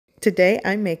Today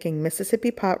I'm making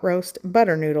Mississippi pot roast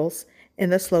butter noodles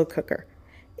in the slow cooker.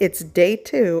 It's day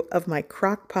 2 of my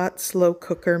Crockpot slow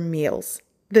cooker meals.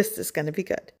 This is going to be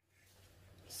good.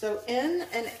 So in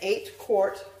an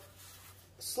 8-quart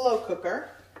slow cooker,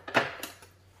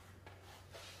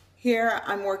 here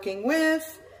I'm working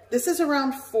with, this is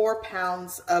around 4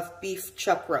 pounds of beef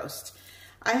chuck roast.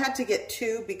 I had to get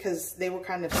 2 because they were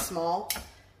kind of small,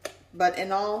 but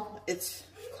in all it's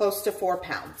close to 4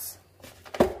 pounds.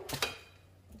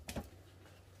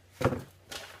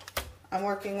 I'm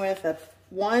working with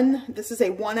this is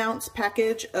a 1 ounce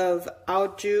package of Au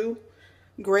Jus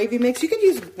gravy mix. You could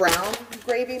use brown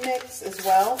gravy mix as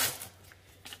well.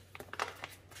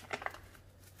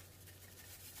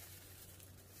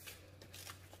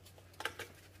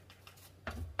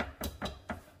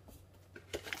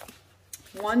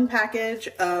 One package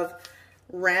of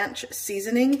ranch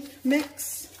seasoning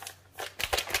mix.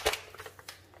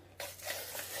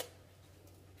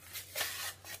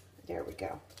 There we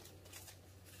go.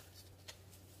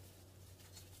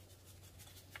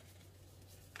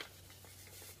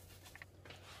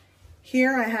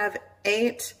 Here I have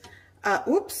 8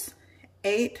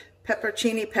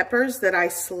 pepperoncini peppers that I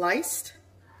sliced,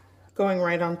 going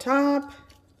right on top.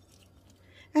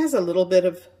 It has a little bit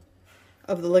of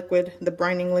the liquid, the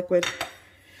brining liquid.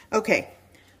 Okay,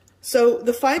 so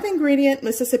the 5-ingredient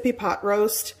Mississippi pot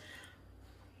roast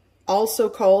also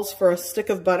calls for a stick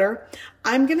of butter.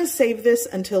 I'm gonna save this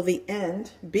until the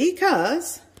end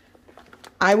because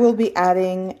I will be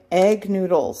adding egg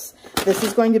noodles. This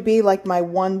is going to be like my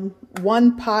one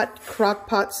pot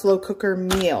Crockpot slow cooker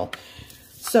meal.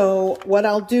 So what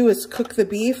I'll do is cook the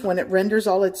beef. When it renders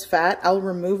all its fat, I'll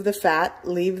remove the fat,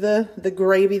 leave the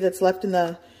gravy that's left in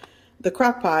the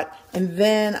Crockpot, and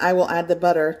then I will add the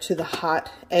butter to the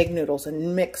hot egg noodles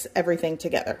and mix everything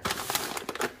together.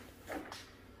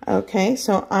 Okay,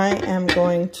 so I am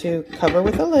going to cover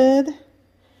with a lid,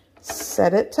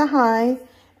 set it to high,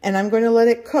 and I'm going to let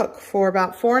it cook for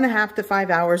about 4.5 to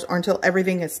 5 hours or until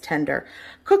everything is tender.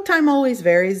 Cook time always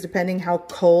varies depending how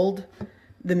cold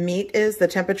the meat is, the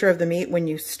temperature of the meat when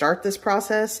you start this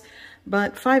process,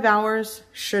 but 5 hours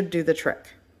should do the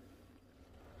trick.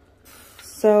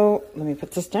 So let me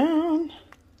put this down.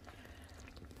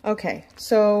 Okay,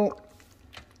 so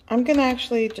I'm gonna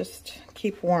actually just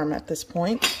keep warm at this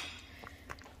point.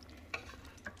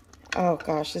 Oh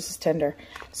gosh, this is tender.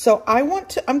 So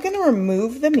I'm gonna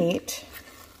remove the meat,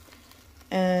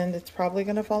 and it's probably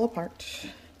gonna fall apart.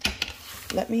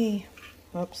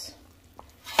 Whoops.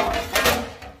 I'm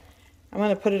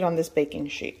gonna put it on this baking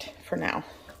sheet for now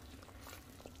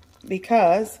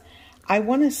because I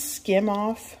wanna skim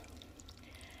off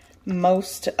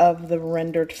most of the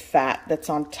rendered fat that's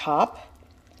on top,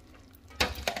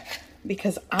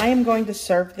 because I am going to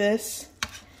serve this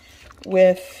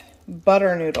with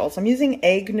butter noodles. I'm using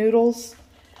egg noodles,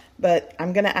 but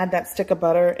I'm going to add that stick of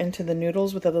butter into the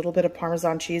noodles with a little bit of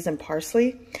Parmesan cheese and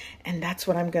parsley, and that's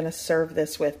what I'm going to serve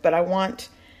this with. But I want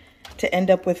to end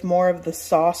up with more of the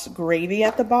sauce gravy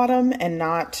at the bottom and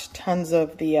not tons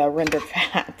of the rendered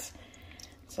fat.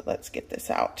 So let's get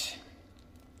this out.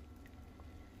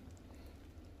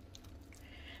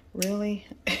 Really?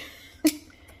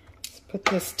 Let's put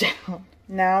this down.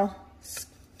 Now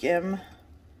skim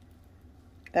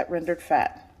that rendered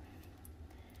fat.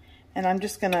 And I'm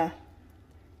just gonna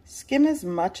skim as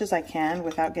much as I can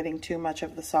without getting too much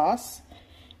of the sauce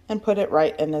and put it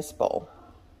right in this bowl.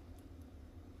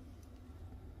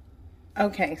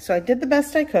 Okay, so I did the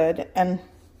best I could, and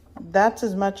that's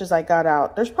as much as I got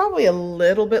out. There's probably a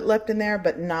little bit left in there,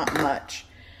 but not much.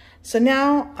 So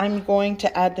now I'm going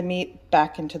to add the meat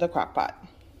back into the Crockpot.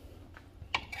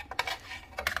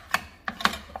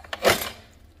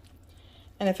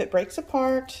 And if it breaks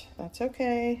apart, that's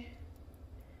okay.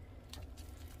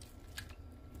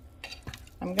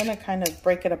 I'm gonna kind of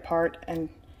break it apart, and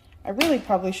I really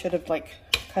probably should have like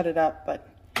cut it up, but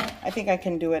I think I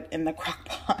can do it in the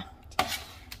Crockpot.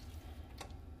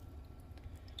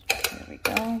 There we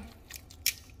go.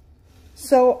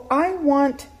 So I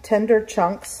want tender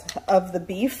chunks of the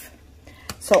beef.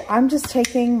 So I'm just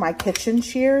taking my kitchen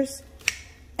shears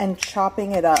and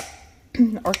chopping it up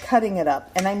or cutting it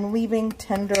up, and I'm leaving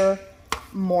tender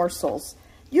morsels.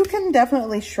 You can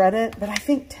definitely shred it, but I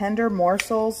think tender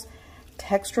morsels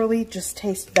texturally just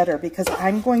taste better because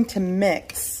I'm going to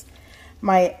mix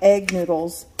my egg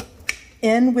noodles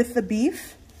in with the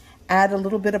beef, add a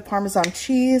little bit of Parmesan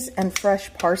cheese and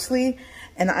fresh parsley,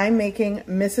 and I'm making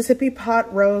Mississippi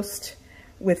pot roast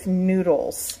with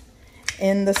noodles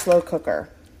in the slow cooker,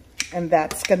 and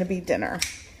that's going to be dinner.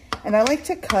 And I like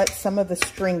to cut some of the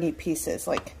stringy pieces,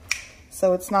 like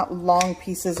so it's not long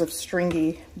pieces of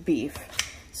stringy beef.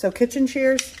 So kitchen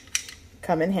shears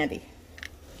come in handy.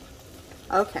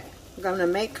 Okay, I'm gonna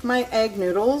make my egg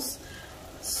noodles.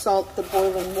 Salt the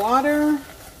boiling water.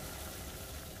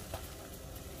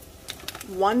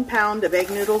 1 pound of egg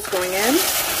noodles going in.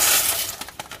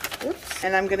 Oops.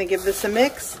 And I'm gonna give this a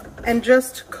mix and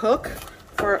just cook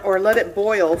or let it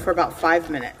boil for about 5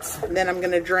 minutes. And then I'm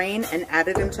gonna drain and add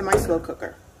it into my slow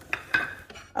cooker.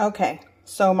 Okay,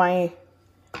 so my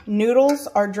noodles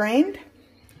are drained.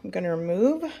 I'm gonna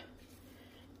remove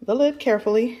the lid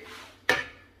carefully.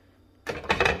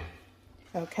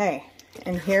 Okay,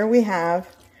 and here we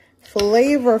have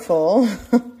flavorful,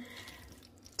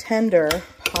 tender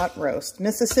pot roast,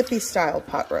 Mississippi style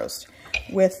pot roast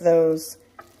with those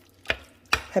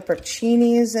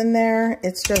pepperoncinis in there.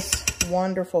 It's just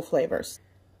wonderful flavors.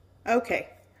 Okay,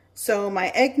 so my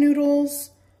egg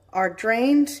noodles are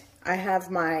drained. I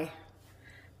have my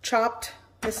chopped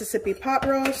Mississippi pot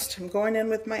roast. I'm going in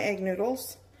with my egg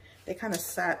noodles. They kind of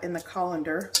sat in the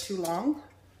colander too long.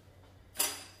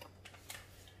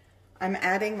 I'm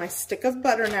adding my stick of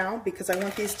butter now because I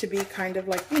want these to be kind of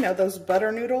like, you know, those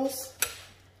butter noodles.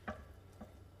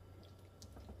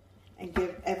 And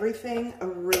give everything a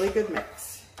really good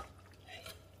mix.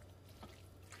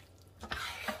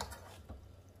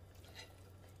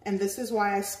 And this is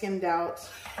why I skimmed out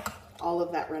all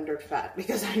of that rendered fat,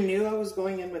 because I knew I was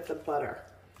going in with the butter.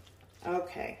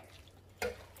 Okay.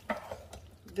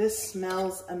 This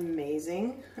smells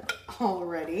amazing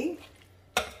already.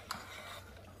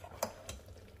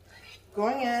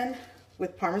 Going in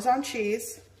with Parmesan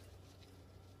cheese.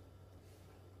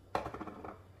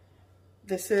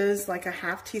 This is like a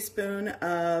 ½ teaspoon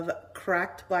of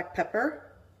cracked black pepper.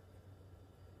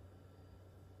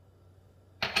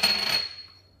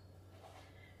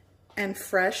 And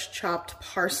fresh chopped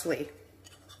parsley.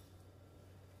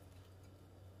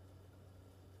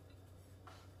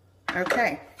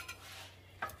 Okay.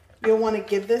 You'll want to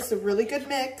give this a really good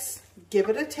mix, give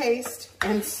it a taste,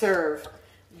 and serve.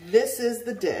 This is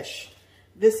the dish.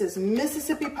 This is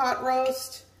Mississippi pot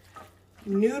roast,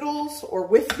 noodles or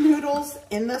with noodles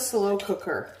in the slow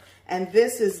cooker. And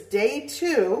this is day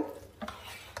 2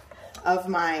 of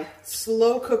my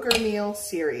slow cooker meal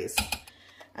series.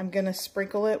 I'm gonna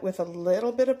sprinkle it with a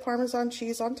little bit of Parmesan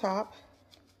cheese on top.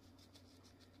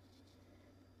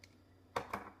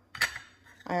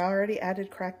 I already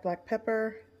added cracked black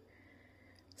pepper,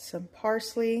 some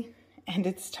parsley, and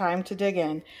it's time to dig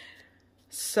in.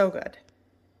 So good.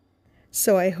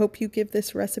 So I hope you give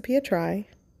this recipe a try.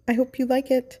 I hope you like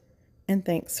it, and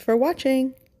thanks for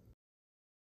watching.